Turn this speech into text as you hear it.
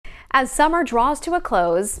As summer draws to a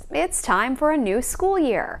close, it's time for a new school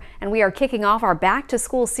year, and we are kicking off our Back to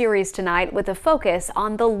School series tonight with a focus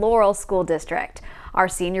on the Laurel School District. Our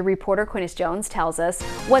senior reporter Quinnis Jones tells us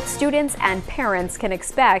what students and parents can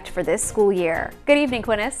expect for this school year. Good evening,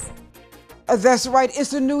 Quinnis. That's right.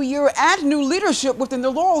 It's a new year and new leadership within the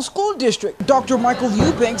Laurel School District. Dr. Michael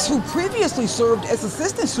Eubanks, who previously served as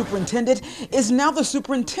assistant superintendent, is now the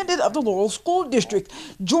superintendent of the Laurel School District.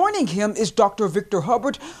 Joining him is Dr. Victor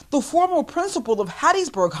Hubbard, the former principal of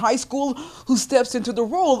Hattiesburg High School, who steps into the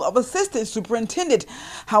role of assistant superintendent.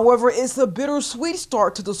 However, it's a bittersweet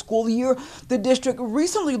start to the school year. The district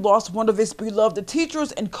recently lost one of its beloved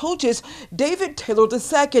teachers and coaches, David Taylor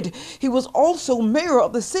II. He was also mayor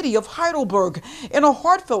of the city of Heidelberg. In a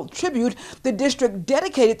heartfelt tribute, the district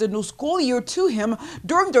dedicated the new school year to him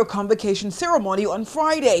during their convocation ceremony on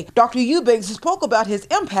Friday. Dr. Eubanks spoke about his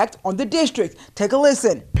impact on the district. Take a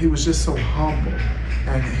listen. He was just so humble,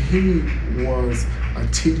 and he was a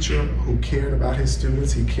teacher who cared about his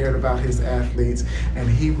students, he cared about his athletes, and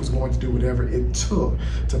he was going to do whatever it took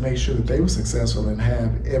to make sure that they were successful and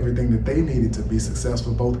have everything that they needed to be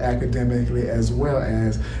successful, both academically as well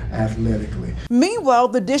as athletically. Meanwhile,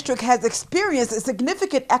 the district has experienced a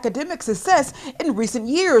significant academic success in recent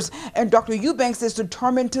years, and Dr. Eubanks is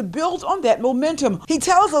determined to build on that momentum. He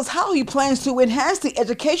tells us how he plans to enhance the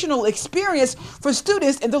educational experience for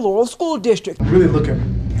students in the Laurel School District. Really looking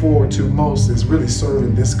forward to most is really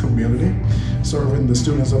serving this community, serving the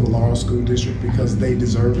students of the Laurel School District, because they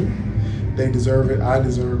deserve it. They deserve it, I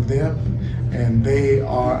deserve them, and they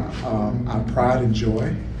are our pride and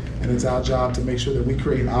joy. And it's our job to make sure that we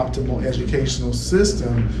create an optimal educational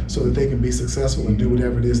system so that they can be successful and do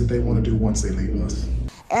whatever it is that they want to do once they leave us.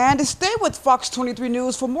 And stay with Fox 23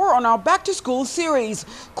 News for more on our Back to School series.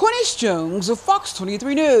 Quinnis Jones of Fox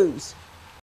 23 News.